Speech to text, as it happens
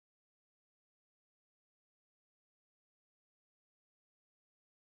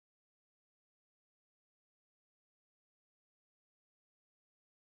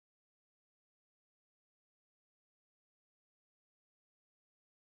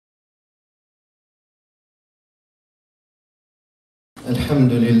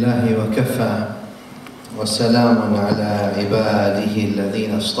الحمد لله وكفى وسلام على عباده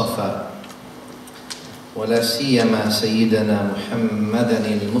الذين اصطفى ولا سيما سيدنا محمدا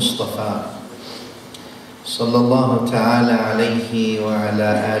المصطفى صلى الله تعالى عليه وعلى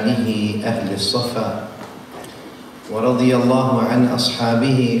آله أهل الصفا ورضي الله عن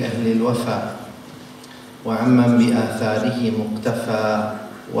أصحابه أهل الوفا وعمن بآثاره مقتفى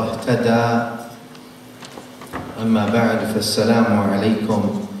واهتدى. أما بعد فالسلام عليكم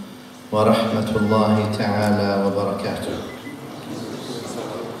ورحمة الله تعالى وبركاته.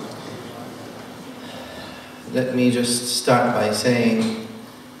 Let me just start by saying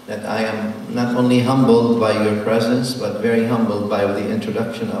that I am not only humbled by your presence, but very humbled by the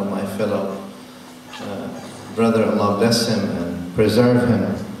introduction of my fellow brother. Allah bless him and preserve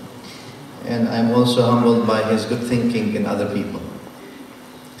him. And I'm also humbled by his good thinking in other people.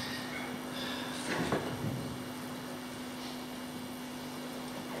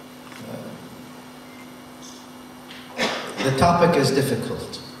 The topic is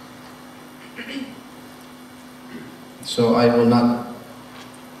difficult, so I will not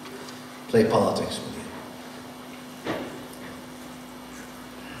play politics with you.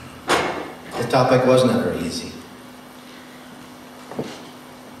 The topic was never easy,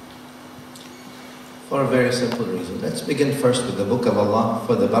 for a very simple reason. Let's begin first with the Book of Allah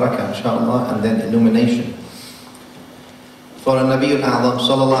for the barakah, inshallah, and then illumination. For Nabi al-A'zam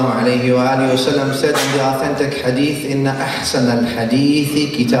SalAllahu Alayhi wa sallam said in the authentic hadith, "Inna ahsan al-hadithi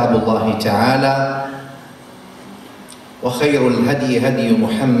kitabullahi ta'ala wa khayrul hadi hadi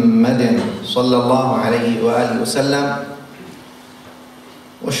Muhammadin sallallahu alayhi wa sallam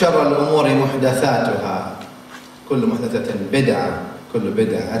wa sharral umuri muhdathatuha kullu muhdathatin bid'ah kullu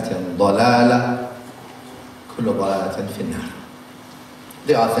bid'atin dalalah kullu dalalatin fi an-nar."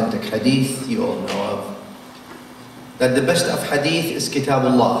 The authentic hadith you all know of, that the best of hadith is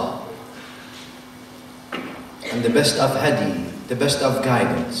kitabullah, and the best of hadi, the best of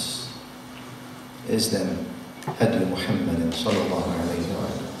guidance, is then hadi Muhammadin sallallahu alayhi wa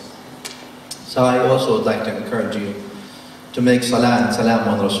sallam. So I also would like to encourage you to make salah and salam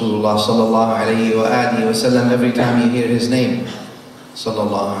on Rasulullah sallallahu alayhi wa sallam every time you hear his name,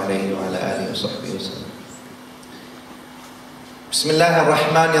 sallallahu alayhi wa alihi wa sahbihi wa sallam. Bismillah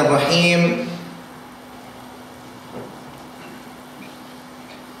ar-Rahman ar-Rahim.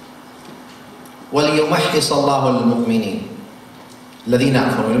 وَلِيُمَحِّصَ اللَّهُ الْمُؤْمِنِينَ الَّذِينَ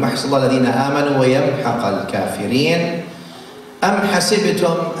آمَنُوا وَيُمَحِّصَ اللَّهُ الَّذِينَ آمَنُوا وَيَمْحَقَ الْكَافِرِينَ أَمْ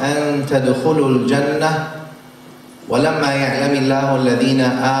حَسِبْتُمْ أَن تَدْخُلُوا الْجَنَّةَ وَلَمَّا يَعْلَمِ اللَّهُ الَّذِينَ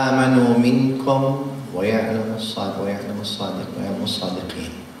آمَنُوا مِنكُمْ وَيَعْلَمُ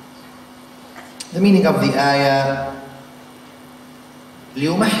الصَّادِقِينَ. The meaning of the ayah,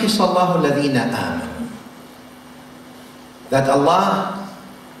 لِيُمَحِّصَ اللَّهُ الَّذِينَ آمَنُوا, that Allah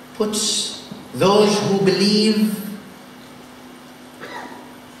puts those who believe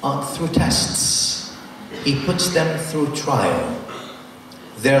through tests. He puts them through trial.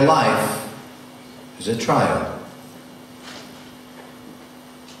 Their life is a trial.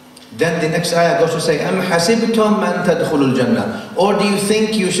 Then the next ayah goes to say, أَمْ حَسِبْتُمْ أَن تَدْخُلُوا الْجَنَّةَ, or do you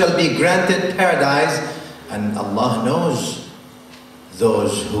think you shall be granted paradise? And Allah knows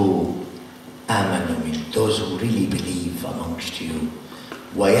those who آمَنُوا, those who really believe amongst you.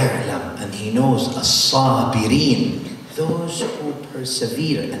 وَيَعْلَمْ, and He knows الصَّابِرِينَ, those who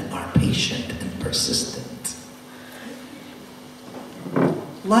persevere and are patient and persistent.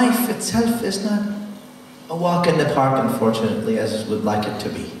 Life itself is not a walk in the park, unfortunately, as we'd like it to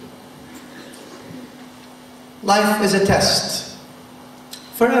be. Life is a test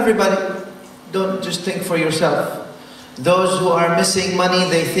for everybody. Don't just think for yourself. Those who are missing money,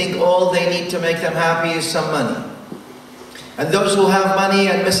 they think all they need to make them happy is some money. And those who have money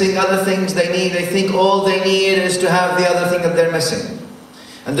and missing other things they need, they think all they need is to have the other thing that they're missing.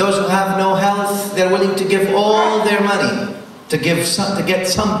 And those who have no health, they're willing to give all their money to get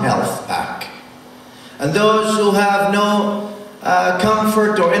some health back. And those who have no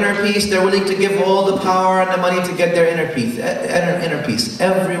comfort or inner peace, they're willing to give all the power and the money to get their inner peace.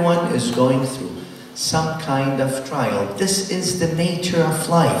 Everyone is going through some kind of trial. This is the nature of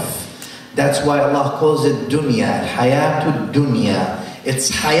life. That's why Allah calls it dunya, hayatud dunya.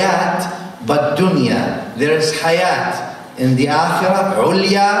 It's hayat, but dunya. There is hayat in the akhirah,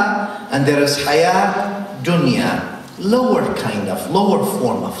 ulya, and there is hayat dunya, lower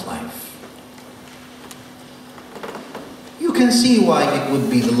form of life. You can see why it would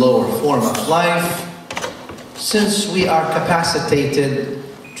be the lower form of life, since we are capacitated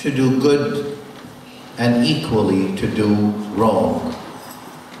to do good and equally to do wrong.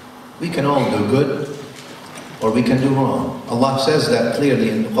 We can all do good or we can do wrong. Allah says that clearly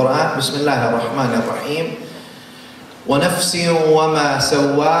in the Quran. Bismillah ar-Rahman ar-Rahim. وَنَفْسٍ وَمَا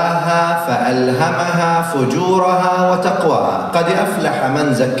سَوَّاهَا فَأَلْهَمَهَا فُجُورَهَا وَتَقْوَاهَا قَدْ أَفْلَحَ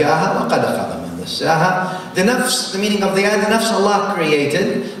مَنْ زَكَّاهَا وَقَدْ خَابَ مَنْ دَسَّاهَا. The nafs, the meaning of the ayah, the nafs Allah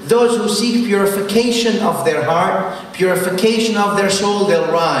created. Those who seek purification of their heart, purification of their soul,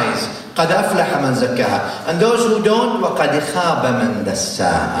 they'll rise. قَدْ أَفْلَحَ مَنْ زَكَّاهَا. And those who don't, وَقَدْ خَابَ مَنْ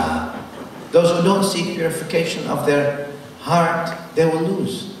دَسَّاهَا. Those who don't seek purification of their heart, they will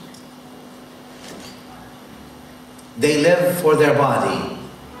lose. They live for their body.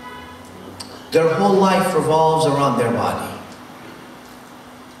 Their whole life revolves around their body.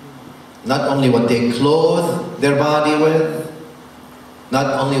 Not only what they clothe their body with,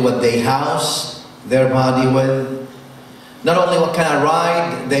 not only what they house their body with, not only what kind of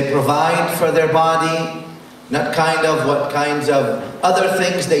ride they provide for their body, not kind of what kinds of other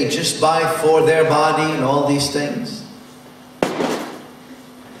things they just buy for their body and all these things.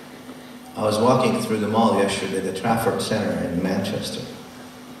 I was walking through the mall yesterday, the Trafford Center in Manchester.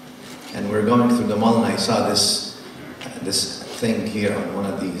 And we were going through the mall and I saw this thing here on one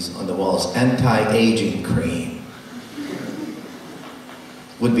of these, on the walls, anti-aging cream.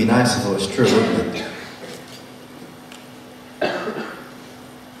 Would be nice if it was true, wouldn't it?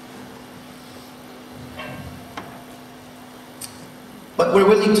 But we're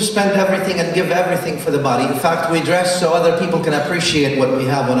willing to spend everything and give everything for the body. In fact, we dress so other people can appreciate what we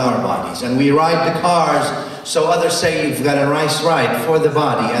have on our bodies. And we ride the cars so others say you've got a nice ride for the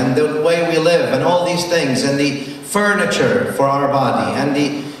body. And the way we live and all these things. And the furniture for our body. And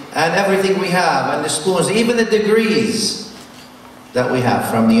everything we have. And the spoons. Even the degrees that we have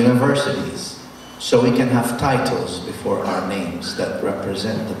from the universities. So we can have titles before our names that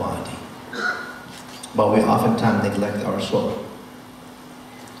represent the body. But we oftentimes neglect our soul.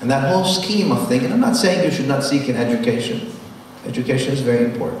 And that whole scheme of things, and I'm not saying you should not seek an education. Education is very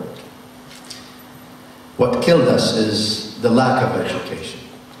important. What killed us is the lack of education.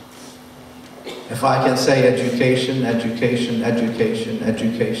 If I can say education, education, education,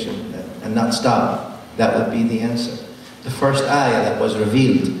 education, and not stop, that would be the answer. The first ayah that was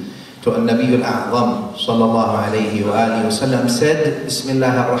revealed to Al-Nabi Al-A'zam, SalAllahu Alayhi wa Alihi wa Sallam, said,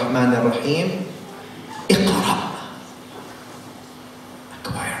 Bismillah ar-Rahman ar-Rahim, Iqra.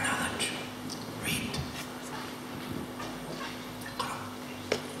 Acquire knowledge. Read. Iqra.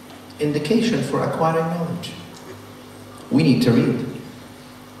 Indication for acquiring knowledge. We need to read.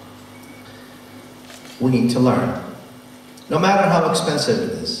 We need to learn. No matter how expensive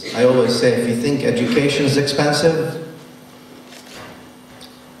it is. I always say, if you think education is expensive,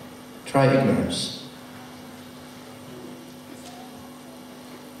 try ignorance.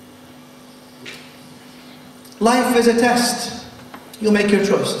 Life is a test. You make your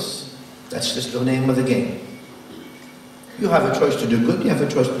choices. That's just the name of the game. You have a choice to do good, you have a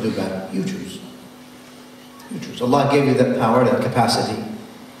choice to do bad. You choose. You choose. Allah gave you that power, that capacity.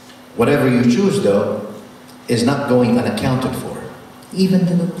 Whatever you choose, though, is not going unaccounted for. Even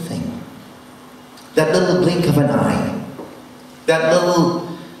the little thing. That little blink of an eye. That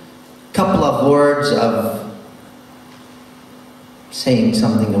little couple of words of saying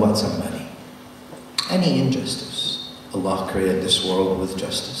something about somebody. Any injustice. Allah created this world with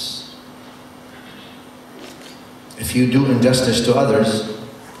justice. If you do injustice to others,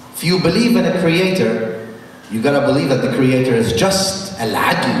 if you believe in a creator, you gotta believe that the creator is just,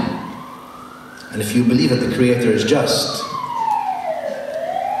 al-adl. And if you believe that the creator is just,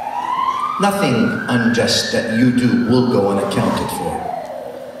 nothing unjust that you do will go unaccounted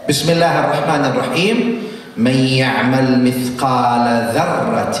for. Bismillah ar-Rahman ar-Rahim. من يعمل مثقال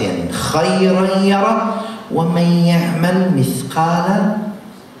ذرة خيرا يره ومن يعمل مثقال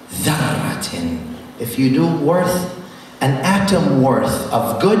ذرة. If you do worth an atom worth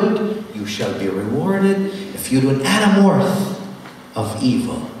of good, you shall be rewarded. If you do an atom worth of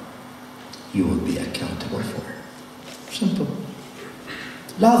evil, you will be accountable for it. Simple.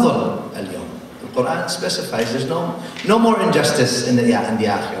 لا ظلم اليوم. The Quran specifies there's no more injustice in the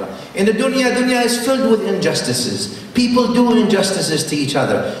akhirah. In the dunya is filled with injustices. People do injustices to each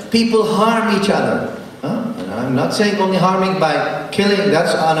other. People harm each other. And I'm not saying only harming by killing,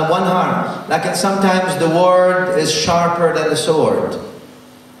 that's on a one harm. Like sometimes the word is sharper than the sword.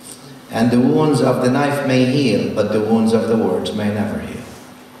 And the wounds of the knife may heal, but the wounds of the words may never heal.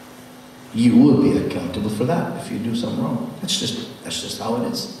 You will be accountable for that if you do something wrong. That's just how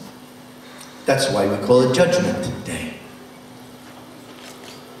it is. That's why we call it Judgment Day.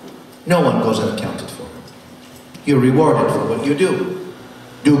 No one goes unaccounted for. You're rewarded for what you do.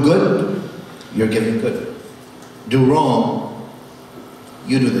 Do good, you're given good. Do wrong,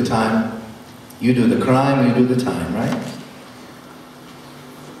 you do the time, You do the crime, you do the time, right?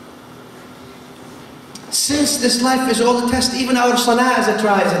 Since this life is all a test, even our salah is a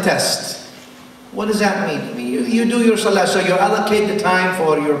test. What does that mean? You do your salah, so you allocate the time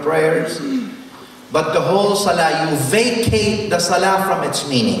for your prayers, but the whole salah, you vacate the salah from its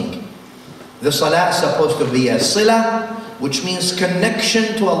meaning. The salah is supposed to be a sila, which means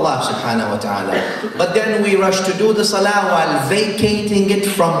connection to Allah subhanahu wa ta'ala. But then we rush to do the salah while vacating it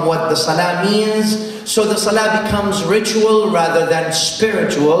from what the salah means. So the salah becomes ritual rather than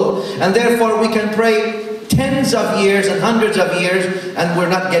spiritual. And therefore we can pray tens of years and hundreds of years and we're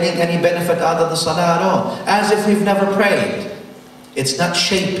not getting any benefit out of the salah at all. As if we've never prayed. It's not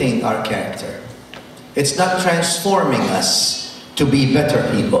shaping our character. It's not transforming us to be better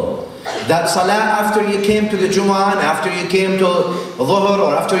people. That salah after you came to the Jumu'ah, after you came to Dhuhr,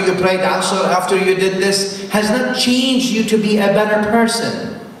 or after you prayed Asr, after you did this, has not changed you to be a better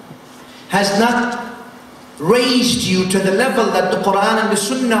person. Has not raised you to the level that the Quran and the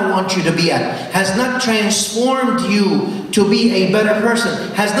Sunnah want you to be at. Has not transformed you to be a better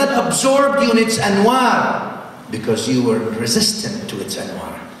person. Has not absorbed you in its anwar. Because you were resistant to its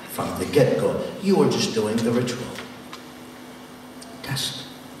anwar from the get-go. You were just doing the ritual. Test.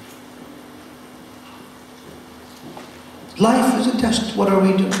 Life is a test. What are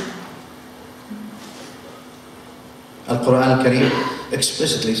we doing? Al-Quran al-Kareem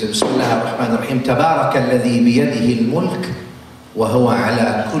explicitly says, Bismillah ar-Rahman ar-Rahim, Tabaraka alladhi biyadihi al-mulk, wa huwa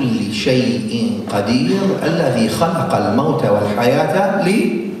ala kulli shay'in qadir, alladhi khalaqa al-mawta wal-hayata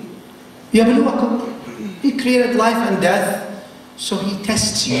li yabluwakum. He created life and death, so He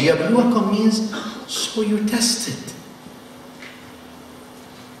tests you. Yabluwakum means, so you're tested.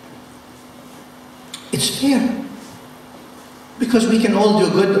 It's fair. Because we can all do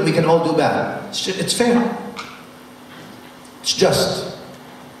good and we can all do bad. It's fair. It's just.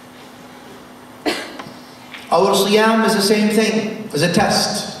 Our siyam is the same thing, as a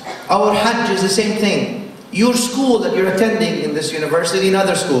test. Our hajj is the same thing. Your school that you're attending in this university and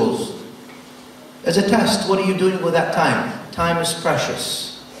other schools, as a test. What are you doing with that time? Time is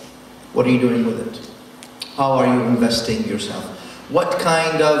precious. What are you doing with it? How are you investing yourself? What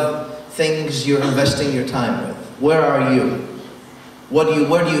kind of things you're investing your time with? Where are you?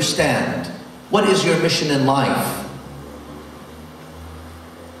 Where do you stand? What is your mission in life?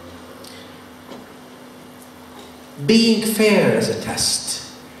 Being fair is a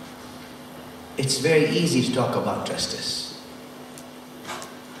test. It's very easy to talk about justice.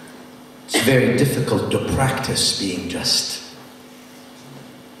 It's very difficult to practice being just.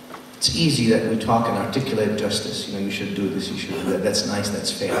 It's easy that we talk and articulate justice. You know, you should do this, you should do that. That's nice,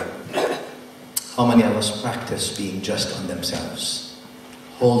 that's fair. How many of us practice being just on themselves?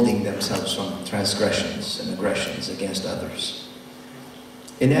 Holding themselves from transgressions and aggressions against others.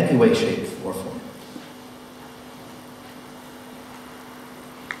 In any way, shape, or form.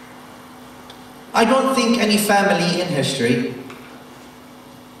 I don't think any family in history,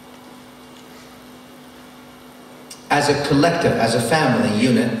 as a collective, as a family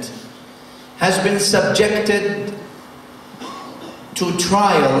unit, has been subjected to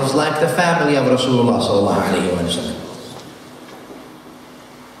trials like the family of Rasulullah SalAllahu Alayhi.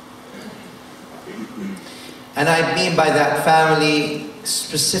 And I mean by that family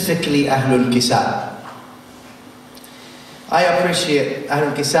specifically Ahlul Kisa. I appreciate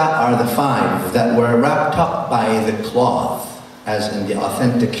Ahlul Kisa are the 5 that were wrapped up by the cloth, as in the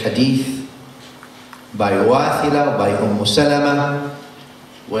authentic hadith by Wathila, by Salama,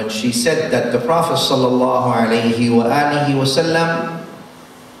 when she said that the Prophet Sallallahu Alayhi wa Alihi Wasallam,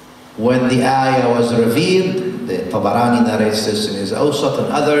 when the ayah was revealed, the Tabarani narrates this in his Awsat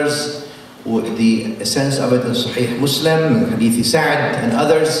and others, the sense of it in Sahih Muslim, Hadith Sa'd and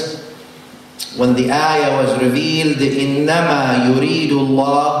others, when the ayah was revealed, إِنَّمَا يُرِيدُ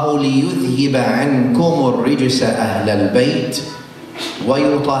اللَّهُ لِيُذْهِبَ عَنْكُمُ الرِّجْسَ أَهْلَ الْبَيْتِ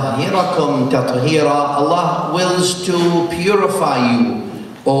وَيُطَهِّرَكُمْ تَطْهِيرًا. Allah wills to purify you,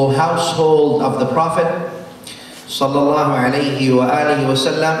 O household of the Prophet Sallallahu Alayhi wa Alihi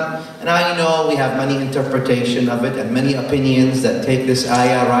Wasallam. And I know we have many interpretations of it and many opinions that take this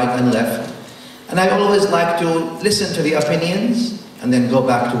ayah right and left. And I always like to listen to the opinions and then go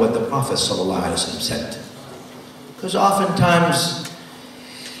back to what the Prophet ﷺ said. Because oftentimes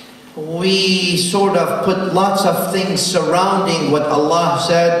we sort of put lots of things surrounding what Allah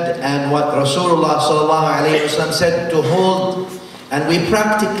said and what Rasulullah ﷺ said to hold, and we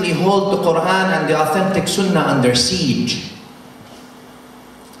practically hold the Quran and the authentic Sunnah under siege.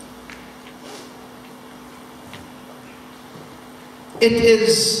 It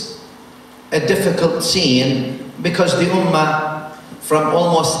is a difficult scene because the Ummah from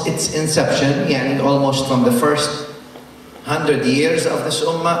almost its inception, yani almost from the first 100 years of this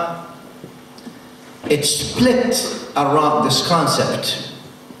ummah, it split around this concept,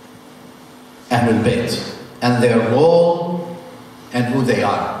 Ahlul Bayt, and their role and who they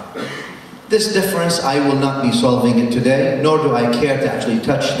are. This difference, I will not be solving it today, nor do I care to actually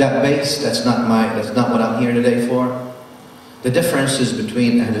touch that base. That's not what I'm here today for. The differences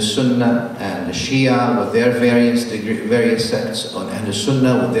between Ahle Sunnah and the Shia with their various sects, on Ahle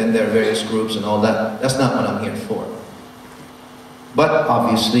Sunnah within their various groups and all that, that's not what I'm here for. But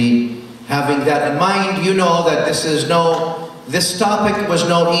obviously, having that in mind, you know that this topic was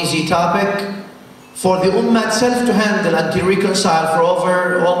no easy topic for the ummah itself to handle and to reconcile for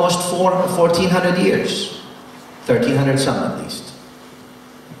over almost 1400 years. 1300 some at least.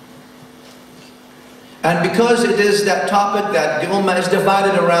 And because it is that topic that the ummah is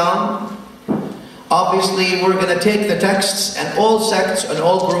divided around, obviously we're going to take the texts, and all sects and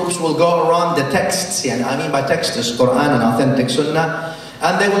all groups will go around the texts. And I mean by text is Quran and authentic Sunnah.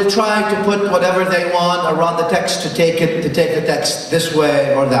 And they will try to put whatever they want around the text to take the text this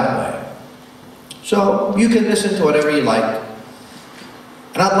way or that way. So you can listen to whatever you like.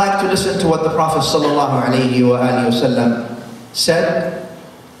 And I'd like to listen to what the Prophet SalAllahu Alayhi said,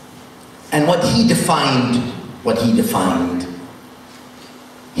 and what he defined,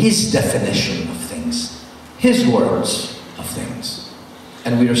 his definition of things, his words of things.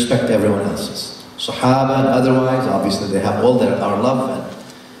 And we respect everyone else's. Sahaba and otherwise, obviously they have all our love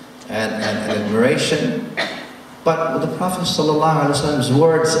and admiration. But the Prophet ﷺ's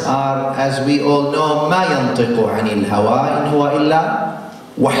words are, as we all know, مَا يَنْطِقُ عَنِ الْهَوَىٰ إِنْ هُوَ إِلَّا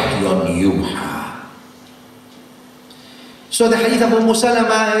وَحْيٌ يُوحَىٰ. So the hadith of Umm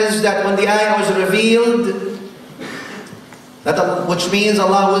Salama is that when the ayah was revealed, which means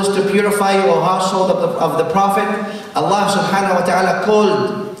Allah wills to purify you, O household of the Prophet, Allah subhanahu wa ta'ala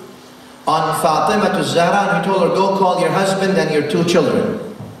called on Fatima to Zahra, and he told her, go call your husband and your 2 children.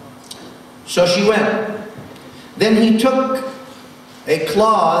 So she went. Then he took a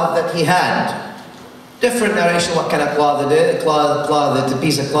cloth that he had. Different narration what kind of cloth it is, a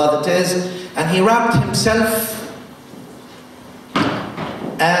piece of cloth it is. And he wrapped himself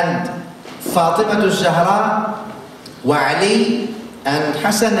and Fatima to Zahra, wa Ali, and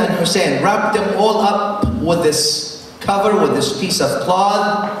Hassan and Hussein, wrapped them all up with this cover, with this piece of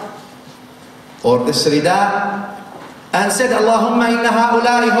cloth, or this rida, and said, Allahumma inna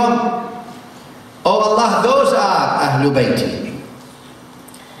ha'ulai hum. Oh Allah, those are Ahlu Bayti.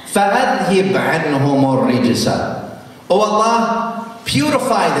 فَأَذْهِبْ عَنْهُمُ الرِّجْسَ. Oh Allah,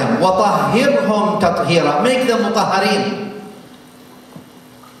 purify them. وَطَهِّرْهُمْ تَطْهِيرًا. Make them mutahharin.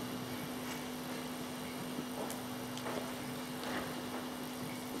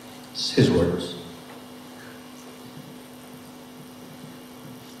 It's his words.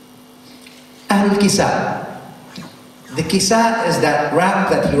 Ahlul Kisa. The kisa is that wrap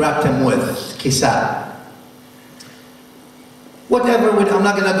that he wrapped him with. Kisa. Whatever, I'm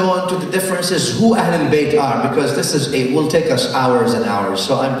not going to go into the differences who Ahlul Bayt are, because it will take us hours and hours.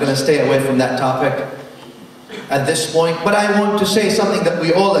 So I'm going to stay away from that topic at this point. But I want to say something that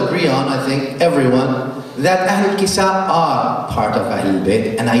we all agree on, I think, everyone, that Ahlul Kisa are part of Ahlul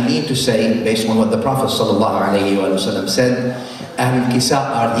Bayt. And I need to say, based on what the Prophet ﷺ said, Ahlul Kisa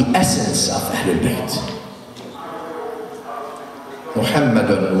are the essence of Ahlul Bayt.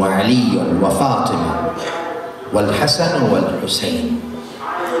 محمد وعلي وفاطمة والحسن والحسين.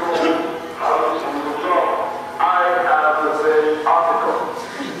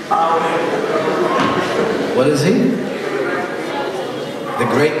 What is he? The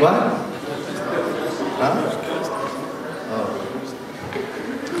great what? Huh? Oh.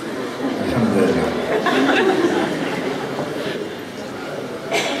 Alhamdulillah.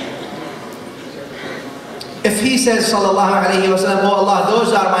 If he says, SalAllahu Alayhi wasallam, oh Allah,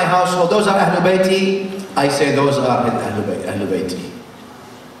 those are my household, those are Ahlul Bayti, I say those are Ahlul Bayti.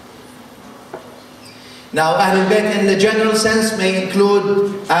 Now, Ahlul Bayt in the general sense may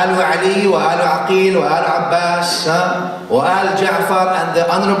include Alu Ali, wa Alu Aqil, wa Alu Abbas, wa Al Ja'far, and the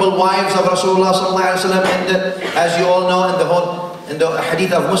honorable wives of Rasulullah sallallahu alaihi wasallam, and as you all know, in the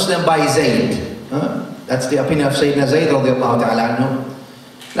hadith of Muslim by Zayd. That's the opinion of Sayyidina Zayd radiallahu ta'ala anhu.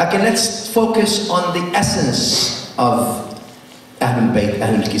 Like, let's focus on the essence of Ahlul Bayt,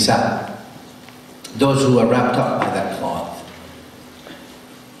 Ahlul Kisa, those who are wrapped up by that cloth.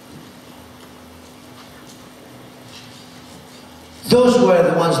 Those were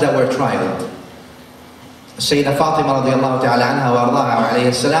the ones that were trialed. Sayyidina Fatima radiallahu ta'ala anha wa ardaha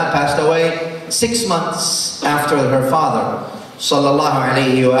alayhi salam passed away 6 months after her father sallallahu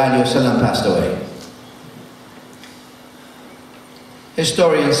alayhi wa sallam passed away.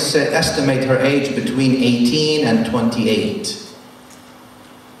 Historians estimate her age between 18 and 28.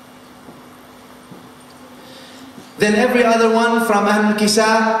 Then every other one from Ahl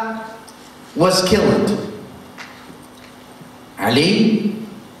Kisa was killed. Ali,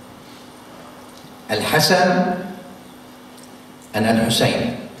 Al-Hasan, and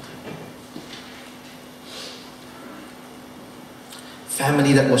Al-Hussein.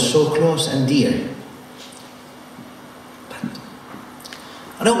 Family that was so close and dear. But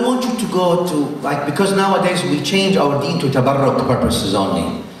I don't want you to go to, because nowadays we change our deen to tabarruk purposes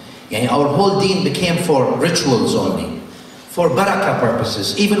only. Our whole deen became for rituals only, for barakah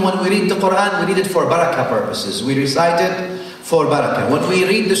purposes. Even when we read the Quran, we read it for barakah purposes. We recite it for barakah. When we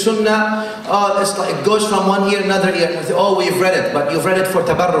read the Sunnah, it's like it goes from one ear another ear. We say, oh, we've read it, but you've read it for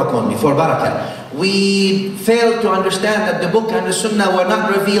tabarruk only, for barakah. We fail to understand that the book and the Sunnah were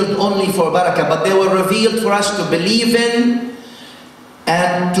not revealed only for barakah, but they were revealed for us to believe in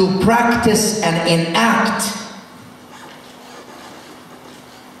and to practice and enact.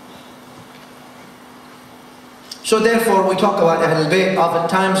 So therefore, we talk about Ahlul Bayt,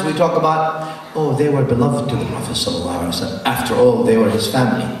 oftentimes we talk about, oh, they were beloved to the Prophet ﷺ. After all, they were his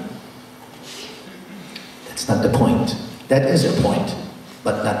family. That's not the point. That is a point,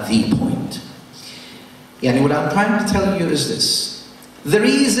 but not the point. What I'm trying to tell you is this. The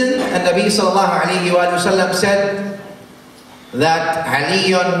reason, and Nabi SalAllahu Alayhi said that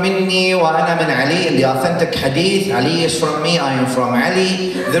Aliyun minni wa ana min Ali, in the authentic hadith, Ali is from me, I am from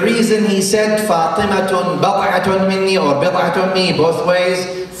Ali. The reason he said Fatimatun bad'atun minni, or bid'atun minni, both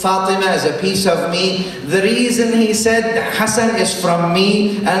ways, Fatima is a piece of me. The reason he said Hassan is from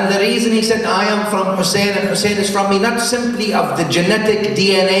me, and the reason he said I am from Hussein and Hussein is from me, not simply of the genetic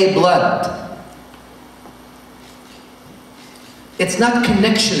DNA blood. It's not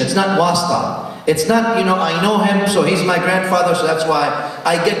connection, it's not wasta. It's not, I know him, so he's my grandfather, so that's why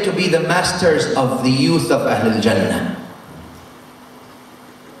I get to be the masters of the youth of Ahlul Jannah.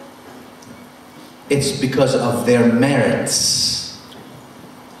 It's because of their merits,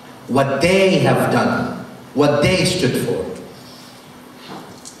 what they have done, what they stood for.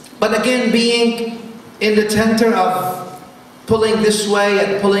 But again, being in the center of pulling this way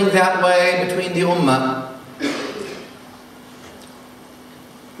and pulling that way between the ummah,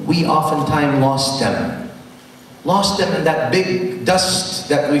 we oftentimes lost them. Lost them in that big dust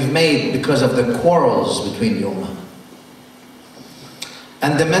that we've made because of the quarrels between the ummah.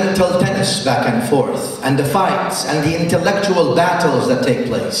 And the mental tennis back and forth, and the fights, and the intellectual battles that take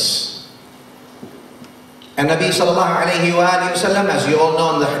place. And Nabi SalAllahu Alayhi, as you all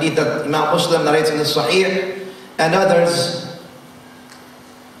know in the hadith that Imam Muslim narrates in the Sahih, and others,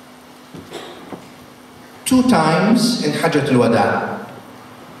 2 times in Hajjatul Wada.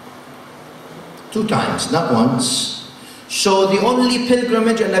 2 times, not once. So the only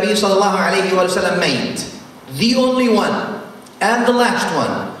pilgrimage that Nabi SalAllahu Alayhi made, the only one, and the last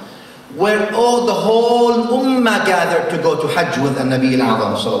one, where the whole ummah gathered to go to Hajj with the Nabi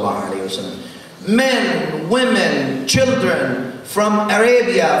al-Azam SalAllahu Alayhi. Men, women, children, from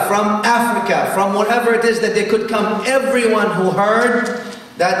Arabia, from Africa, from wherever it is that they could come, everyone who heard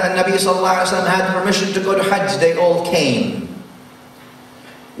that the Nabi SalAllahu Alayhi had permission to go to Hajj, they all came.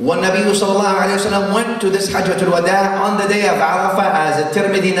 When Nabi SalAllahu Alayhi went to this Hajjatul Wada on the day of Arafah, as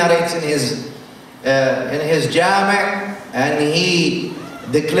Tirmidhi narrates in his Jammat, and he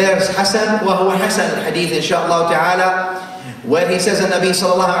declares Hasan, wa huwa Hasan, hadith inshaAllah ta'ala, where he says, Nabi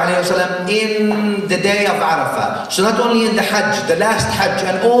SalAllahu Alayhi in the day of Arafah. So not only in the Hajj, the last Hajj,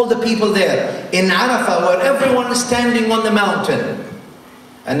 and all the people there, in Arafah, where everyone is standing on the mountain.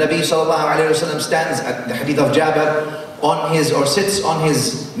 And Nabi SalAllahu Alayhi stands at the hadith of Jabir, sits on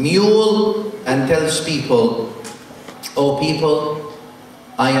his mule and tells people, "O people,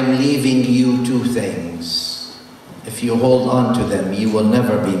 I am leaving you 2 things. If you hold on to them, you will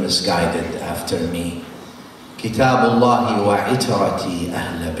never be misguided after me. Kitabullahi wa itrati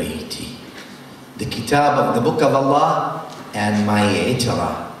Ahle Bayti. The kitab of the book of Allah and my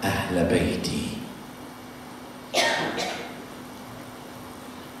itra, Ahle Bayti."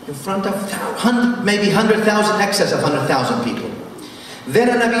 In front of maybe 100,000, excess of 100,000 people. Then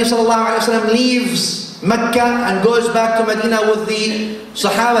Nabi SalAllahu Alayhi leaves Mecca and goes back to Medina with the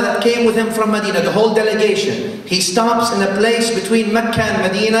Sahaba that came with him from Medina, the whole delegation. He stops in a place between Mecca and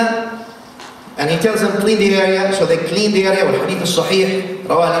Medina, and he tells them, clean the area. So they clean the area, with hadith al-Sahih,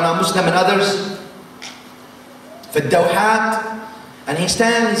 Rawah Imam Muslim and others, for Dawhat, and he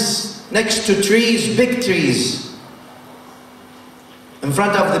stands next to trees, big trees, in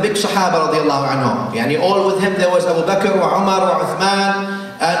front of the big Sahaba radiallahu anhum. All with him there was Abu Bakr wa Umar wa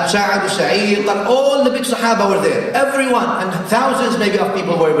Uthman and Sa'ad Sa'id, and all the big Sahaba were there. Everyone, and thousands maybe of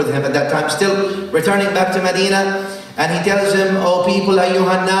people were with him at that time, still returning back to Medina. And he tells them, "O people,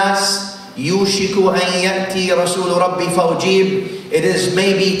 ayyuhan nas, yushiku an ya'ti Rasul Rabbi fawjib." It is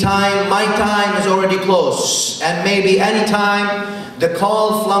maybe time, my time is already close. And maybe any time the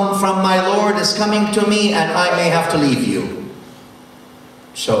call from my Lord is coming to me and I may have to leave you.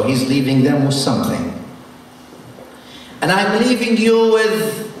 So he's leaving them with something. And I'm leaving you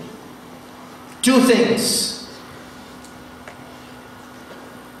with two things.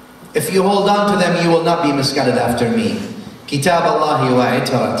 If you hold on to them, you will not be misguided after me. Kitab Allahi wa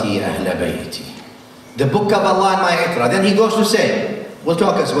itrati Ahle Bayti. The book of Allah and my itra. Then he goes to say, we'll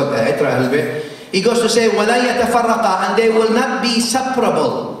talk about itra Ahl Bayt. He goes to say, وَلَا يَتَفَرَّقَا, and they will not be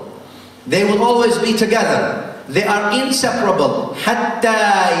separable. They will always be together. They are inseparable. حَتَّى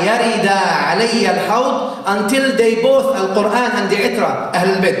يَرِدَ عَلَيَّ الْحَوْض, until they both, Al-Quran and the itra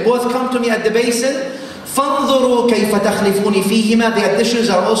Ahl Bayt, both come to me at the basin. فَانظُرُوا كَيْفَ تَخْلِفُونِ فِيهِمَا. Their dishes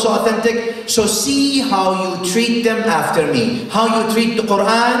are also authentic. So see how you treat them after me. How you treat the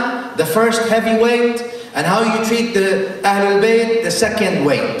Quran, the first heavyweight, and how you treat the Ahlul Bayt, the second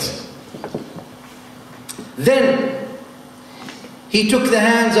weight. Then he took the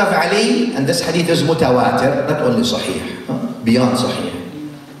hands of Ali, and this hadith is mutawatir, not only sahih, beyond sahih.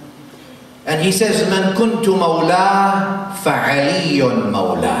 And he says, "Man kuntu mawla fa'aliyun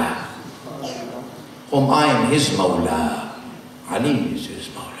mawla." Whom I am his mawla. Ali is his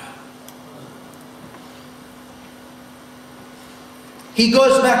mawla. He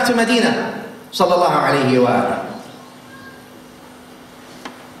goes back to Medina, SalAllahu Alayhi wa.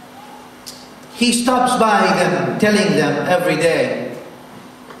 He stops by them, telling them every day,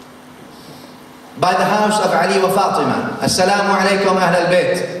 by the house of Ali wa Fatima, "Assalamu alaykum Ahl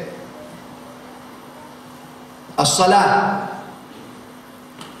Al-Bayt. As-Salah."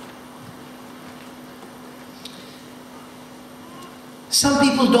 Some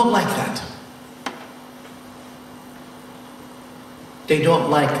people don't like that. They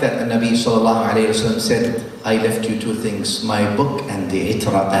don't like that the Nabi SalAllahu Alayhi wa said, "I left you two things, my book and the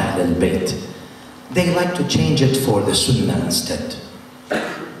itra Ahl Al-Bayt." They like to change it for the Sunnah instead.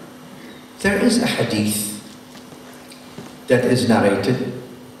 There is a hadith that is narrated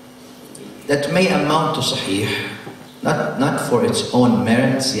that may amount to sahih, not for its own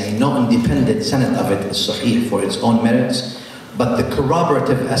merits. No independent sanad of it is sahih for its own merits, but the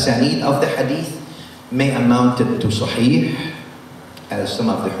corroborative asanid of the hadith may amount to sahih, as some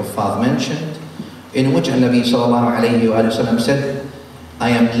of the Huffaz mentioned, in which Nabi sallallahu alayhi wa sallam said, "I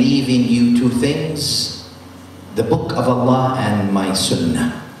am leaving you two things, the book of Allah and my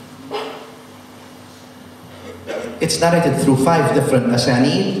sunnah." It's narrated through 5 different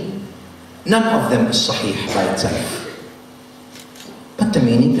asanid. None of them is sahih by itself. But the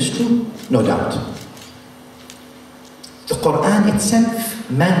meaning is true, no doubt. The Quran itself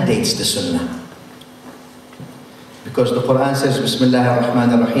mandates the sunnah. Because the Quran says, "Bismillahir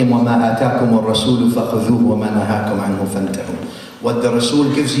Rahmanir Rahim, wa ma ataakum ar-rasulu fakhudhuhu wa ma nahakum anhu fantahu." What the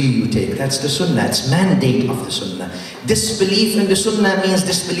Rasul gives you, you take. That's the Sunnah. It's mandate of the Sunnah. Disbelief in the Sunnah means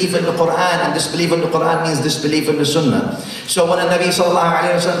disbelief in the Quran, and disbelief in the Quran means disbelief in the Sunnah. So when the Nabi sallallahu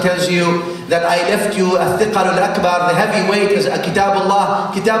alayhi wa sallam tells you that I left you al-thiqal al-akbar, the heavy weight is Kitabullah.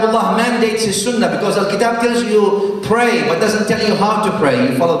 Kitabullah mandates his Sunnah, because al-Kitab tells you pray, but doesn't tell you how to pray.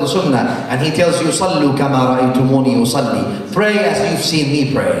 You follow the Sunnah. And he tells you, "Sallu kama ra'aytumuni usalli." Pray as you've seen me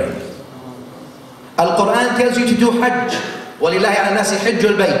pray. Al-Quran tells you to do Hajj. وَلِلَّهِ عَلَى النَّاسِ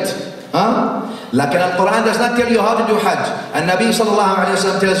حِجُّ الْبَيْتِ. Like Al-Quran does not tell you how to do Hajj. And Nabi sallallahu alayhi wa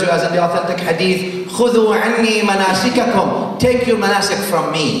sallam tells you, as in the authentic hadith, خُذُوا عَنِّي مَنَاسِكَكُمْ. Take your manasik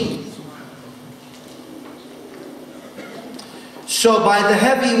from me. So by the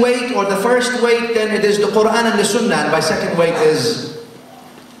heavy weight, or the first weight, then it is the Quran and the Sunnah. And by second weight is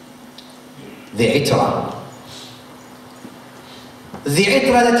the itra. The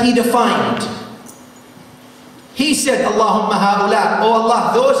itra that he defined. He said, "Allahumma haula," oh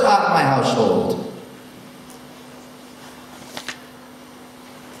Allah, those are my household.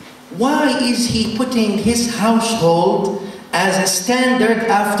 Why is he putting his household as a standard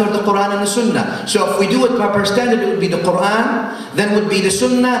after the Quran and the Sunnah? So if we do it proper standard, it would be the Quran, then would be the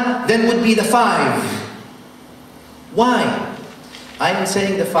Sunnah, then would be the 5. Why? I am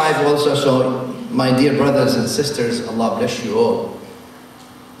saying the 5 also, so my dear brothers and sisters, Allah bless you all.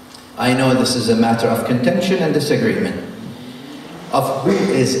 I know this is a matter of contention and disagreement of who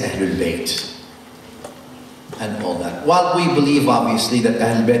is Ahlul Bayt and all that. While we believe obviously that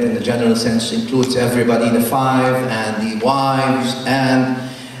Ahlul Bayt in the general sense includes everybody, the 5 and the wives and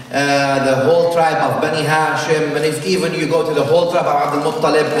the whole tribe of Bani Hashim, and if even you go to the whole tribe of Abdul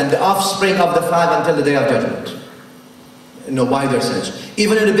Muttalib and the offspring of the 5 until the Day of Judgment. In a wider sense.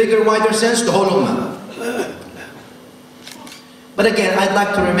 Even in a bigger, wider sense, the whole Ummah. But again, I'd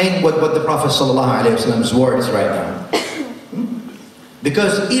like to remain with what the Prophet ﷺ's words right now.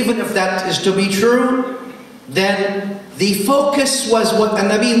 Because even if that is to be true, then the focus was what the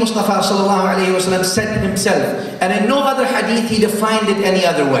Nabi Mustafa ﷺ said himself. And in no other hadith he defined it any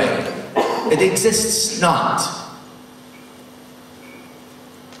other way. It exists not.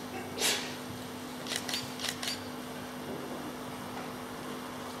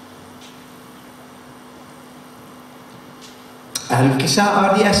 Ahlul Kisa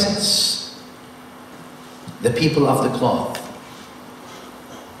are the essence, the people of the cloth.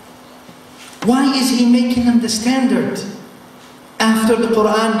 Why is he making them the standard? After the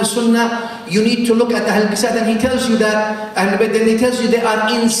Quran, the Sunnah, you need to look at Ahlul Kisa, and he tells you that, then he tells you they are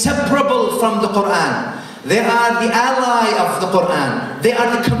inseparable from the Quran. They are the ally of the Quran. They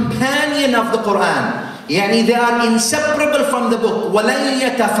are the companion of the Quran. Yani they are inseparable from the book. وَلَنْ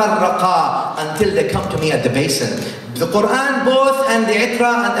يَتَفَرَّقَا until they come to me at the basin. The Quran both and the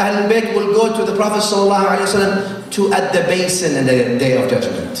Itra and Ahlul Bayt will go to the Prophet ﷺ to at the basin in the Day of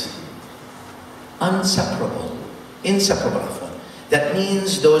Judgment. Inseparable. Inseparable. That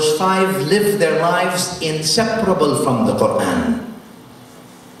means those 5 live their lives inseparable from the Quran.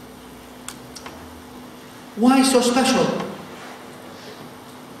 Why so special?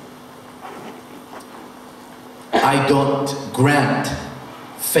 I don't grant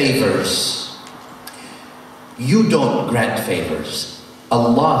favors. You don't grant favors.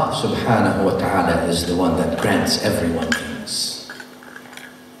 Allah subhanahu wa ta'ala is the one that grants everyone things.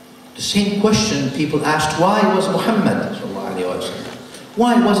 The same question people asked, why was Muhammad?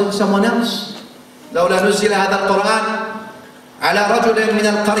 Why wasn't someone else? لولا نزل هذا القرآن على رجل من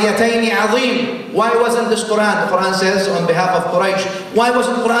القريتين عظيم. Why wasn't this Quran? The Quran says on behalf of Quraysh, why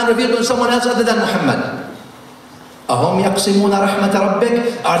wasn't the Quran revealed on someone else other than Muhammad? أهم يقسمون رحمة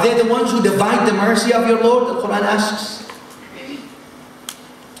ربك? Are they the ones who divide the mercy of your Lord? The Quran asks.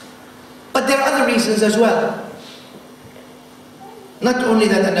 But there are other reasons as well. Not only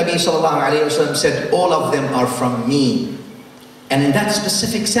that the Nabi ﷺ said, all of them are from me. And in that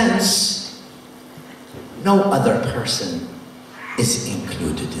specific sense, no other person is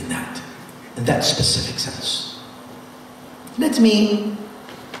included in that. In that specific sense. Let me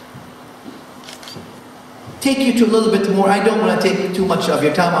take you to a little bit more. I don't want to take too much of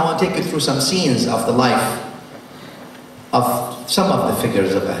your time. I want to take you through some scenes of the life of some of the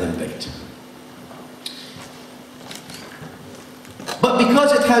figures of Ahlul Bayt. But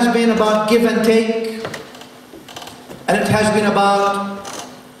because it has been about give and take, and it has been about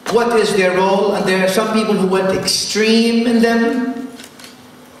what is their role, and there are some people who went extreme in them,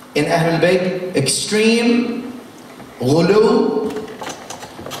 in Ahlul Bayt, extreme, ghulu,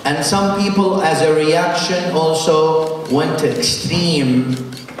 and some people as a reaction also went to extreme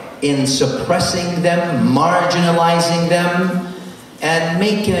in suppressing them, marginalizing them, and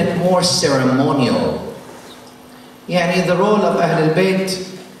making it more ceremonial. Yani the role of Ahlul Bayt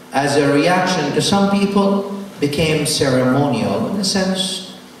as a reaction to some people became ceremonial in a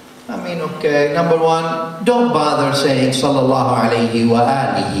sense. I mean, okay, number one, don't bother saying SalAllahu Alayhi wa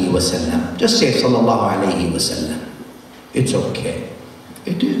Alihi wa Salim. Just say SalAllahu Alayhi wa Salim. It's okay.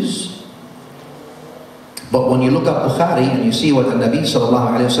 It is. But when you look up Bukhari and you see what the Nabi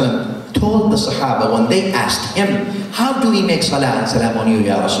SalAllahu Alayhi wa Sallam told the Sahaba when they asked him, how do we make salah and salam on you,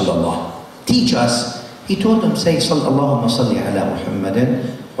 Ya Rasulullah? Teach us. He told them, say, Allahumma salli ala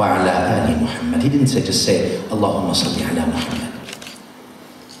Muhammadin wa ala ali Muhammad. He didn't say, just say, Allahumma salli ala Muhammad.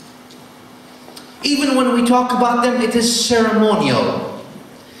 Even when we talk about them, it is ceremonial.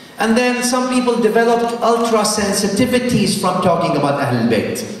 And then some people developed ultra-sensitivities from talking about Ahlul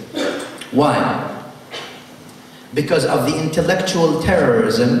Bayt. Why? Because of the intellectual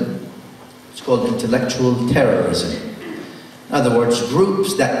terrorism. It's called intellectual terrorism. In other words,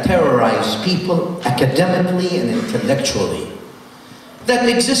 groups that terrorize people academically and intellectually. That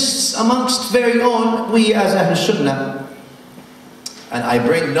exists amongst very own, we as Ahle Sunnah. And I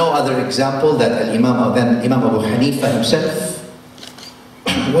bring no other example than Imam Abu Hanifa himself,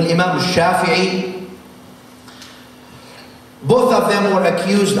 Imam Shafi'i. Both of them were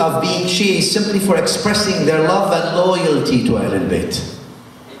accused of being Shi'i simply for expressing their love and loyalty to Ahlul Bayt.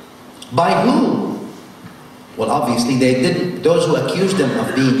 By who? Well, obviously they didn't, those who accused them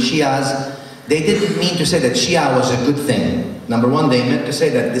of being Shias, they didn't mean to say that Shia was a good thing. Number one, they meant to say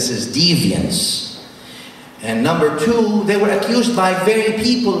that this is deviance. And number two, they were accused by very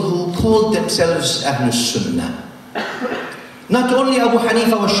people who called themselves Ahle Sunnah. Not only Abu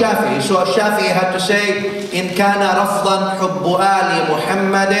Hanifa was Shafi'i, so Shafi'i had to say, إن كان رفضا حب آل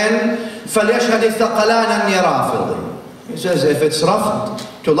محمد فليشهد الثقلان أني رافض. He says, if it's rafd,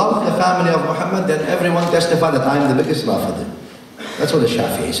 to love the family of Muhammad, then everyone testify that I'm the biggest rafid. That's what the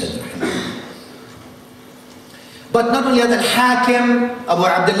Shafi'i said. But not only that, Al-Hakim, Abu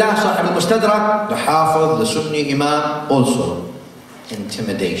Abdullah, Sahib al-Mustadrak, the Hafiz, the Sunni Imam, also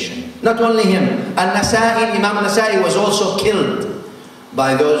intimidation. Not only him, Al-Nasa'i, Imam Al-Nasa'i was also killed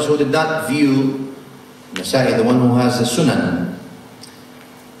by those who did not view Nasa'i, the one who has the Sunan,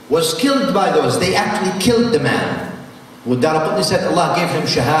 was killed by those. They actually killed the man. Daraqutni said Allah gave him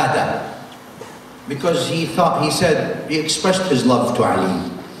shahada because he expressed his love to Ali.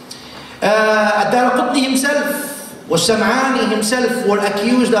 Daraqutni himself, Sam'ani himself were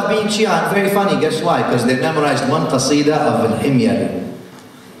accused of being Shia. Very funny, guess why? Because they memorized one qasida of Al-Himyari,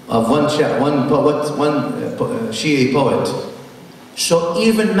 of one Shia poet. So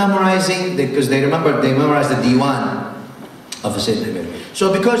even memorizing, because they memorized the diwan of Sayyid Himyari.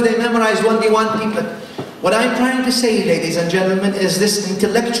 So because they memorized one diwan, people. What I'm trying to say, ladies and gentlemen, is this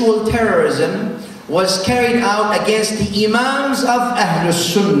intellectual terrorism was carried out against the Imams of Ahle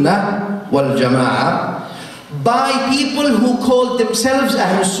Sunnah wal Jama'ah by people who called themselves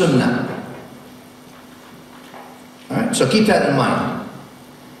Ahle Sunnah. Alright, so keep that in mind.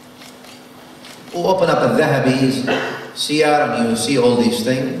 We'll open up Al-Dhahabi's Siyar and you'll see all these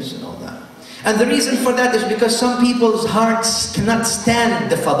things and all that. And the reason for that is because some people's hearts cannot stand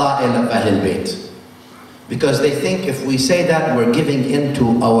the Fada'il of Ahlul Bayt. Because they think if we say that, we're giving in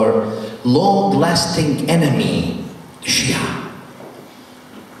to our long-lasting enemy, the Shia.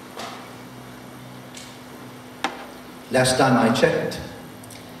 Last time I checked,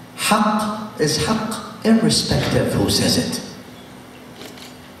 haqq is haqq, irrespective who says it.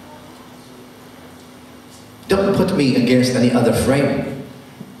 Don't put me against any other frame.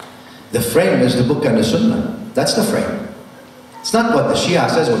 The frame is the book and the sunnah. That's the frame. It's not what the Shia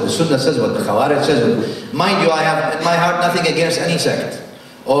says, what the Sunnah says, what the Khawarij says. Mind you, I have in my heart nothing against any sect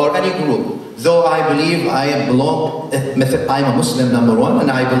or any group. Though I believe I belong, I'm a Muslim, number one, and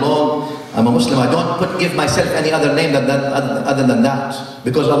I'm a Muslim. I don't give myself any other name other than that.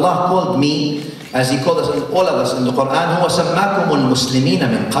 Because Allah called me, as He called us, all of us in the Quran, هُوَ سَمَّاكُمُ الْمُسْلِمِينَ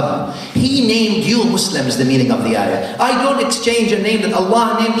مِنْ قَبْلِ. He named you Muslims, the meaning of the ayah. I don't exchange a name that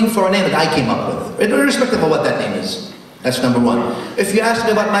Allah named me for a name that I came up with, irrespective of what that name is. That's number one. If you ask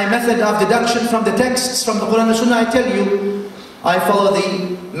me about my method of deduction from the texts, from the Quran and Sunnah, I tell you, I follow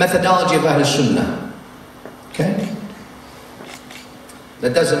the methodology of Ahl Sunnah. Okay?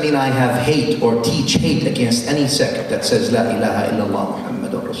 That doesn't mean I have hate or teach hate against any sect that says La ilaha illallah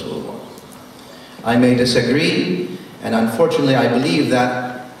Muhammadur Rasulullah. I may disagree, and unfortunately I believe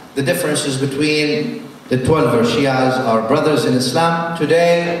that the differences between the 12 Shias, our brothers in Islam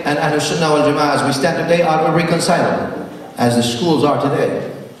today, and Ahl Sunnah wal Jama'ah as we stand today are irreconcilable, as the schools are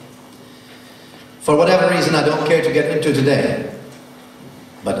today. For whatever reason I don't care to get into today.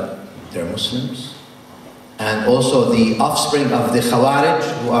 But they're Muslims. And also the offspring of the Khawarij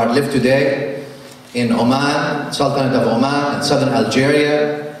who live today in Oman, Sultanate of Oman, and southern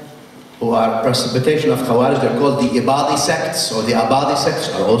Algeria, who are precipitation of Khawarij. They're called the Ibadi sects, or the Abadi sects,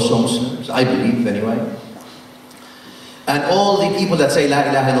 are also Muslims, I believe anyway. And all the people that say La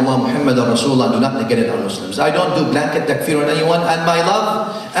ilaha illallah Muhammadur Rasulullah do not negate it on Muslims. I don't do blanket takfir on anyone, and my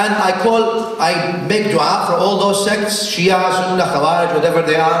love, and I make dua for all those sects, Shia, Sunnah, Khawarij, whatever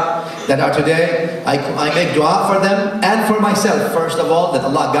they are, that are today. I make dua for them and for myself, first of all, that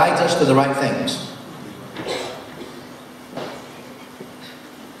Allah guides us to the right things.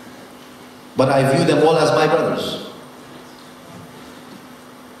 But I view them all as my brothers.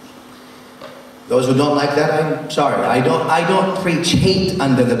 Those who don't like that, I'm sorry. I don't preach hate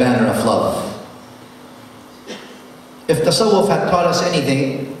under the banner of love. If Tasawwuf had taught us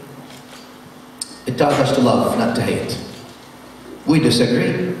anything, it taught us to love, not to hate. We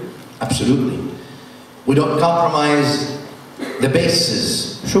disagree, absolutely. We don't compromise the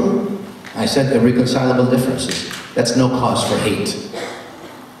bases. Sure, I said irreconcilable differences. That's no cause for hate.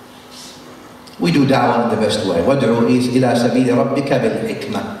 We do da'wah in the best way. وَادْعُوا إِلَى سَبِيلِ رَبِّكَ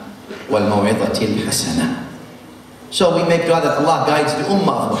بِالْحِكْمَةِ وَالْمَوْعِظَةِ الْحَسَنَةِ. So we make dua that Allah guides the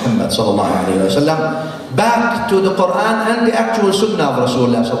ummah of Muhammad sallallahu alayhi wa sallam back to the Quran and the actual sunnah of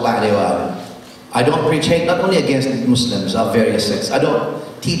Rasulullah sallallahu alayhi wa sallam. I don't preach hate not only against Muslims of various sects. I don't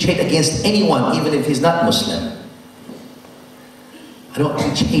teach hate against anyone, even if he's not Muslim. I don't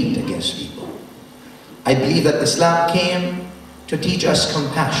teach hate against people. I believe that Islam came to teach us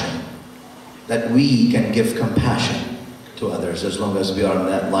compassion, that we can give compassion to others as long as we are in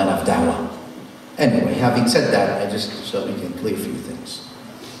that line of da'wah. Anyway, having said that, so we can clear a few things.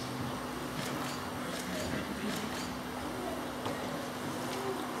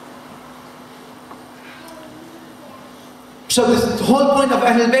 So the whole point of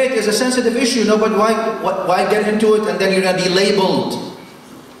Ahlul Bayt is a sensitive issue. No, but why get into it and then you're going to be labeled?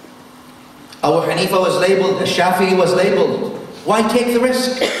 Abu Hanifa was labeled, Shafi'i was labeled. Why take the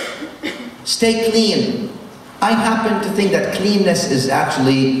risk? Stay clean. I happen to think that cleanness is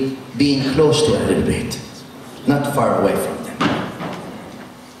actually being close to Ahlul Bayt, not far away from them.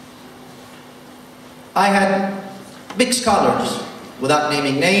 I had big scholars, without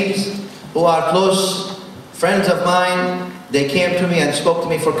naming names, who are close friends of mine. They came to me and spoke to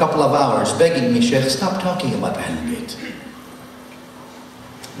me for a couple of hours, begging me, Shaykh, stop talking about Ahlul Bayt.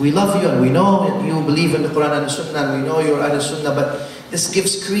 We love you and we know you believe in the Quran and the Sunnah and we know you're Ahle Sunnah, but this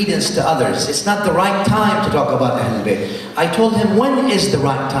gives credence to others. It's not the right time to talk about Ahlul Bayt. I told him, when is the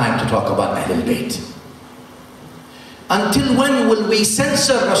right time to talk about Ahlul Bayt? Until when will we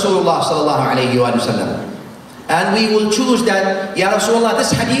censor Rasulullah Sallallahu Alayhi wa sallam? And we will choose that, Ya Rasulullah,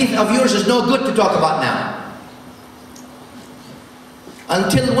 this hadith of yours is no good to talk about now.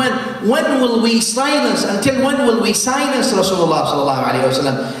 Until when? When will we silence? Until when will we silence Rasulullah Sallallahu Alaihi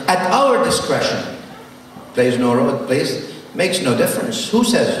Wasallam at our discretion? Plays no role. Makes no difference. Who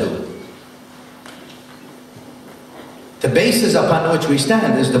says who? The basis upon which we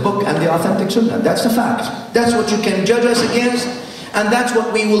stand is the book and the authentic Sunnah. That's the fact. That's what you can judge us against, and that's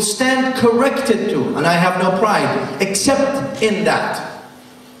what we will stand corrected to. And I have no pride except in that.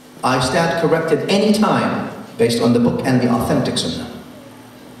 I stand corrected any time based on the book and the authentic Sunnah.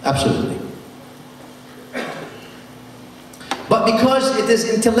 Absolutely. But because it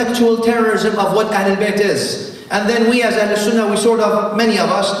is intellectual terrorism of what Ahlul Bayt is, and then we as Ahle Sunnah, we sort of, many of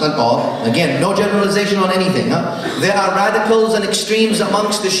us, not all, again, no generalization on anything. There are radicals and extremes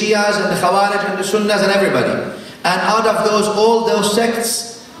amongst the Shias and the Khawarij and the Sunnahs and everybody. And out of those, all those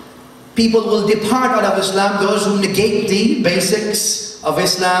sects, people will depart out of Islam, those who negate the basics of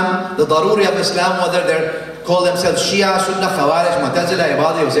Islam, the daruri of Islam, whether they're call themselves Shia, Sunnah, Khawarij, Mu'tazila,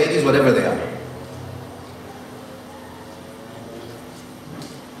 Ibadi, or Zaydis, whatever they are.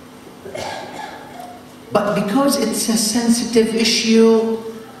 But because it's a sensitive issue,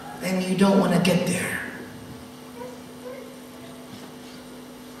 then you don't want to get there.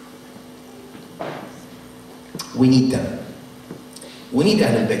 We need them. We need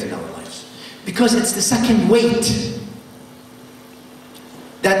Ahlul Bayt in our lives. Because it's the second weight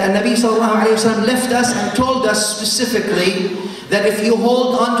that Nabi Sallallahu Alayhi Wasallam left us and told us specifically that if you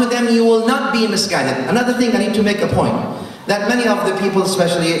hold on to them, you will not be misguided. Another thing, I need to make a point, that many of the people,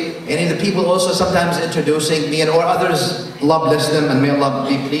 especially any of the people also sometimes introducing me or others, Allah bless them, and may Allah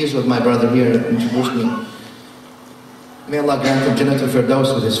be pleased with my brother here that introduced me. May Allah grant him Jannat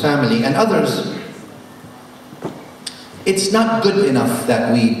al-Firdaus with his family and others. It's not good enough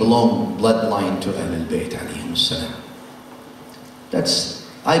that we belong bloodline to Ahlul Bayt alayhim salam.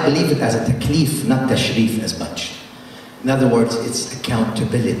 I believe it as a taklif, not tashrif as much. In other words, it's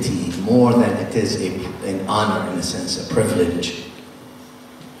accountability more than it is an honor, in a sense, a privilege.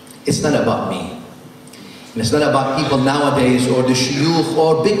 It's not about me. And it's not about people nowadays or the shuyukh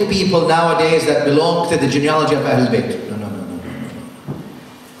or big people nowadays that belong to the genealogy of Ahlul Bayt. No.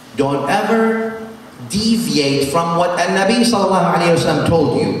 Don't ever deviate from what Nabi Sallallahu Alayhi Wasallam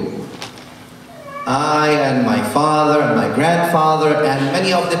told you. I and my father and my grandfather and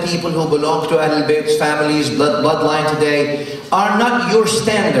many of the people who belong to Ahlul Bayt's families, bloodline today, are not your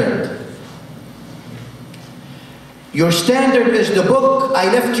standard. Your standard is the book.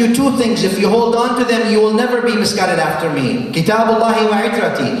 I left you two things. If you hold on to them, you will never be misguided after me. Kitabullahi wa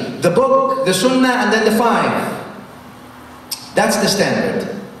itrati. The book, the Sunnah, and then the five. That's the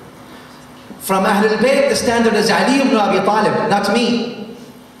standard. From Ahlul Bayt, the standard is Ali ibn Abi Talib, not me.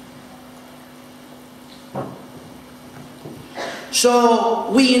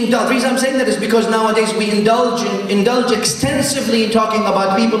 So we indulge. The reason I'm saying that is because nowadays we indulge extensively in talking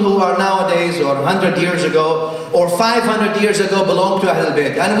about people who are nowadays or 100 years ago or 500 years ago belong to Ahlul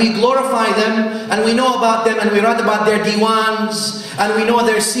Bayt. And we glorify them and we know about them and we read about their diwans and we know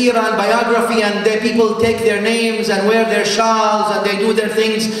their seerah and biography, and people take their names and wear their shawls and they do their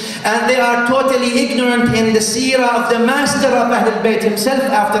things, and they are totally ignorant in the seerah of the master of Ahlul Bayt himself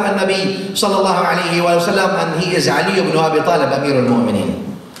after Nabi Sallallahu Alayhi wa sallam, and he is Ali ibn Abi Talib, Amir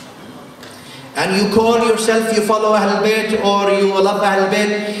al-Mu'mineen. And you call yourself, you follow Ahlul Bayt or you love Ahlul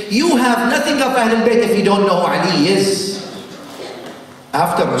Bayt, you have nothing of Ahlul Bayt if you don't know who Ali is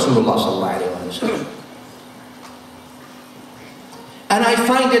after Rasulullah Sallallahu Alayhi wa sallam. And I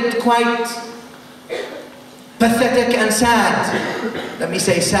find it quite pathetic and sad, let me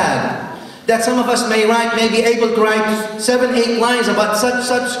say sad, that some of us may be able to write 7, 8 lines about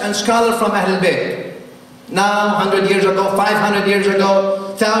such and scholar from Ahlul Bayt. Now, 100 years ago, 500 years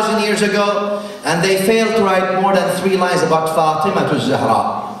ago, 1,000 years ago, and they failed to write more than 3 lines about Fatima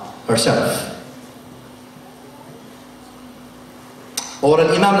al-Zahra herself. Or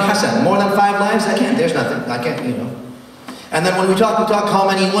Imam al-Hasan, more than 5 lines? I can't, there's nothing, I can't, you know. And then when we talk how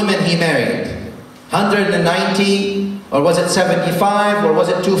many women he married. 190, or was it 75, or was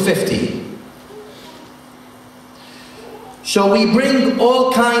it 250? So we bring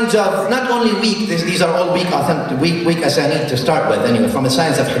all kinds of, not only weak, these are all weak asanid to start with anyway, from a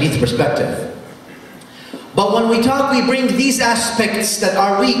science of hadith perspective. But when we talk, we bring these aspects that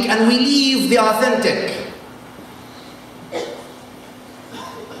are weak and we leave the authentic.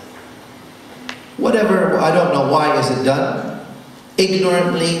 Whatever, I don't know why is it done.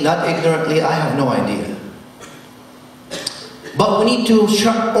 Ignorantly, not ignorantly, I have no idea. But we need to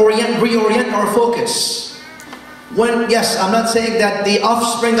reorient our focus. Yes, I'm not saying that the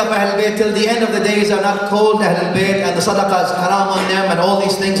offspring of Ahlul Bayt till the end of the days are not called Ahlul Bayt and the sadaqah is haram on them and all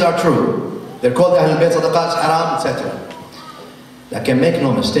these things are true. They're called Ahlul Bayt, sadaqah is haram, etc. Like, make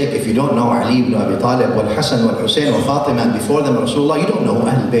no mistake, if you don't know Ali ibn Abi Talib, wal Hasan, wal Hussein, wal Fatima, and before them Rasulullah, you don't know who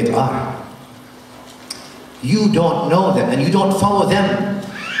Ahlul Bayt are. You don't know them and you don't follow them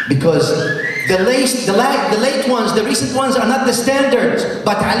because the late ones, the recent ones are not the standard,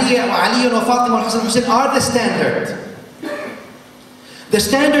 but Ali and Fatima and Hassan and Hussein are the standard. The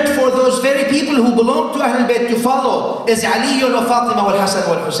standard for those very people who belong to Ahlul Bayt to follow is Ali and Fatima and Hassan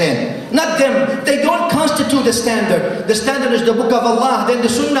and Hussein. Not them. They don't constitute the standard. The standard is the book of Allah, then the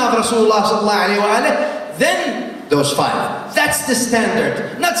sunnah of Rasulullah sallallahu alayhi wa alayhi, then those 5. That's the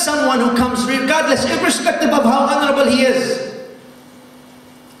standard. Not someone who comes regardless, irrespective of how honorable he is.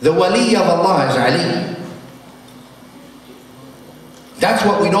 The wali of Allah is Ali. That's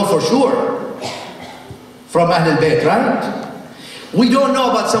what we know for sure from Ahlul Bayt, right? We don't know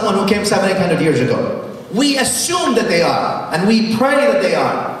about someone who came 700, 800 years ago. We assume that they are, and we pray that they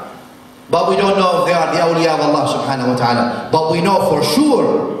are. But we don't know if they are the awliya of Allah subhanahu wa ta'ala. But we know for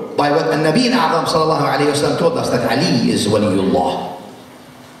sure by what the Nabi A'zam SalAllahu Alayhi wa told us that Ali is waliullah.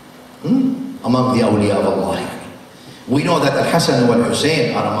 Among the awliya of Allah. We know that Al-Hasan and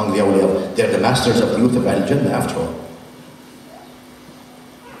Al-Hussein are among the awliya. They're the masters of the youth of Al-Jannah after all.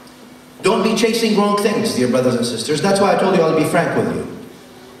 Don't be chasing wrong things, dear brothers and sisters. That's why I told you I'll be frank with you.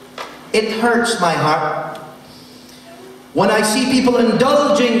 It hurts my heart when I see people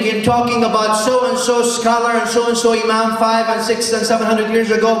indulging in talking about so-and-so scholar and so-and-so imam 500 and 600 and 700 years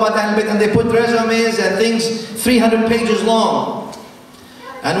ago about Ahlul Bayt, and they put resumes and things 300 pages long.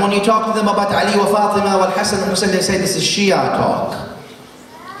 And when you talk to them about Ali wa Fatima wa Hassan and Hussein, they say this is Shia talk.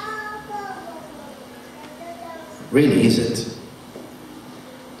 Really, is it?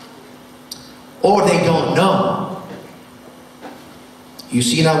 Or they don't know. You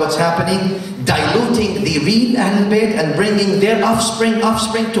see now what's happening? Diluting the real Ahlul Bayt and bringing their offspring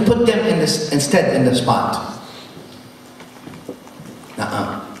to put them in this, instead in the spot.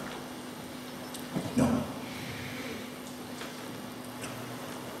 No.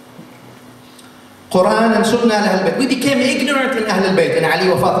 Quran and Sunnah Ahlul Bayt. We became ignorant in Ahlul Bayt, in Ali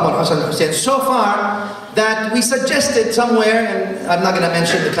wa Fatima and Hassan and Hussein, so far that we suggested somewhere, and I'm not going to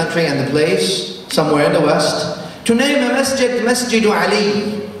mention the country and the place, somewhere in the West, to name a masjid, Masjid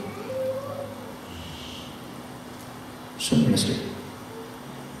Ali. Sunni masjid.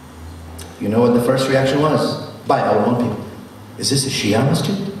 You know what the first reaction was? By our own people. Is this a Shia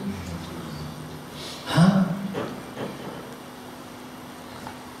masjid? Huh?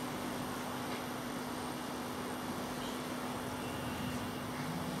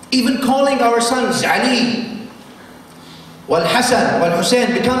 Even calling our sons Ali, wal Hasan, wal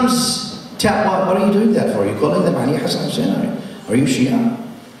Hussein becomes, what are you doing that for? Are you calling them Ali, Hasan, Hussein? Are you Shia?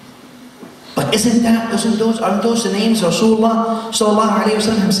 But aren't those the names Rasulullah SalAllahu Alayhi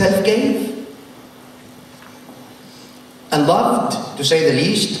wa himself gave? And loved, to say the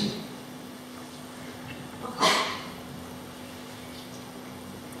least.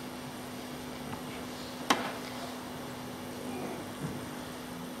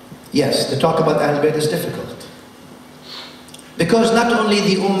 Yes, to talk about Ahlul Bayt is difficult. Because not only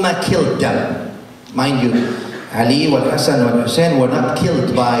the Ummah killed them, mind you, Ali, wal Hasan, wal Hussein were not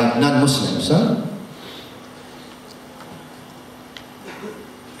killed by non-Muslims, huh?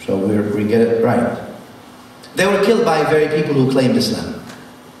 So we get it right. They were killed by very people who claimed Islam.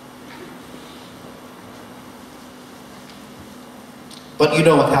 But you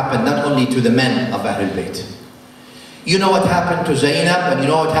know what happened not only to the men of Ahlul Bayt. You know what happened to Zainab, and you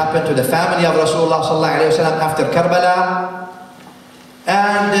know what happened to the family of Rasulullah sallallahu alayhi wa sallam after Karbala.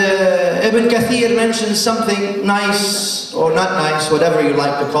 And Ibn Kathir mentions something nice, or not nice, whatever you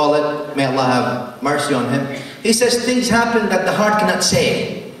like to call it. May Allah have mercy on him. He says things happen that the heart cannot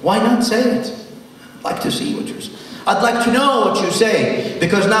say. Why not say it? I'd like to see what you say. I'd like to know what you say.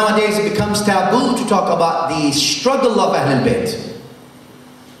 Because nowadays it becomes taboo to talk about the struggle of Ahlul Bayt.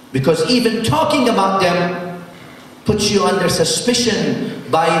 Because even talking about them puts you under suspicion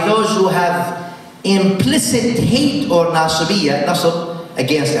by those who have implicit hate or nasabiyya, nasab,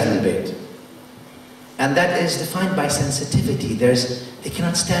 against Ahlul Bayt. And that is defined by sensitivity. They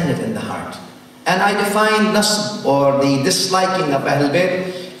cannot stand it in the heart. And I define nasb, or the disliking of Ahlul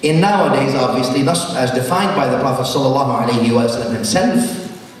Bayt, in nowadays obviously, nasb as defined by the Prophet SalAllahu Alayhi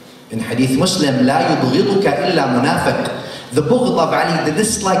himself. In Hadith Muslim, لا يبغضك إلا منافق. The bughd of Ali, the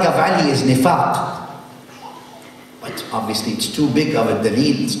dislike of Ali is nifaq. But obviously it's too big of a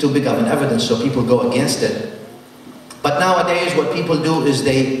dalil, it's too big of an evidence, so people go against it. But nowadays what people do is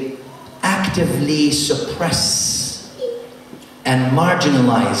they actively suppress and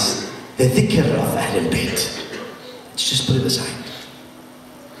marginalize the dhikr of Ahlul Bayt. Let's just put it aside.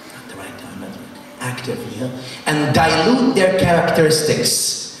 Not the right time, not the right time. Actively, yeah? And dilute their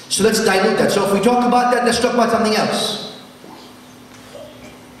characteristics. So let's dilute that. So if we talk about that, let's talk about something else.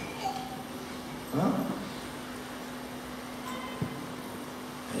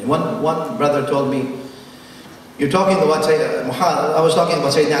 One brother told me, you're talking about I was talking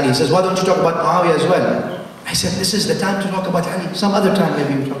about Sayyidina Ali. He says, why don't you talk about Muawiyah as well? I said, this is the time to talk about Ali. Some other time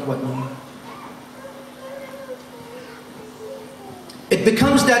maybe we talk about Muawiyah. It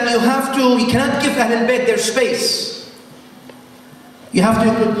becomes that you cannot give Ahlul Bayt their space. You have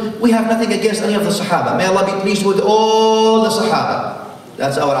to, we have nothing against any of the Sahaba. May Allah be pleased with all the Sahaba.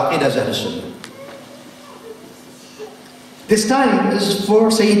 That's our aqidah as Ahle Sunnah. This time is for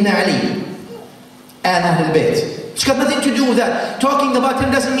Sayyidina Ali and Ahlul Bayt. It's got nothing to do with that. Talking about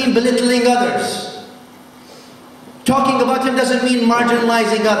him doesn't mean belittling others. Talking about him doesn't mean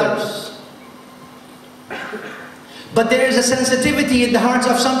marginalizing others. But there is a sensitivity in the hearts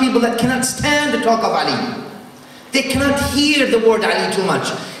of some people that cannot stand the talk of Ali. They cannot hear the word Ali too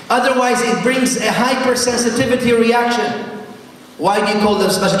much. Otherwise it brings a hypersensitivity reaction. Why do you call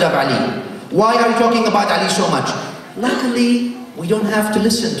this Masjid of Ali? Why are you talking about Ali so much? Luckily, we don't have to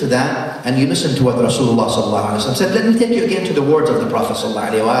listen to that, and you listen to what Rasulullah said. Let me take you again to the words of the Prophet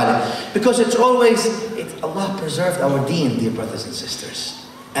because it's always, Allah preserved our deen, dear brothers and sisters.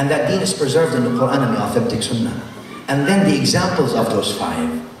 And that deen is preserved in the Quran and the authentic Sunnah. And then the examples of those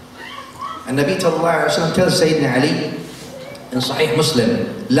five. And Nabi tells Sayyidina Ali in Sahih Muslim,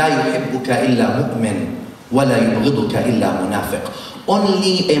 لا يحبك إلا مؤمن ولا يبغضك إلا منافق.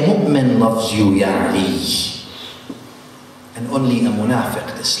 Only a mu'min loves you, Ya Ali. And only a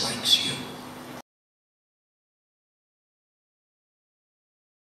munafiq dislikes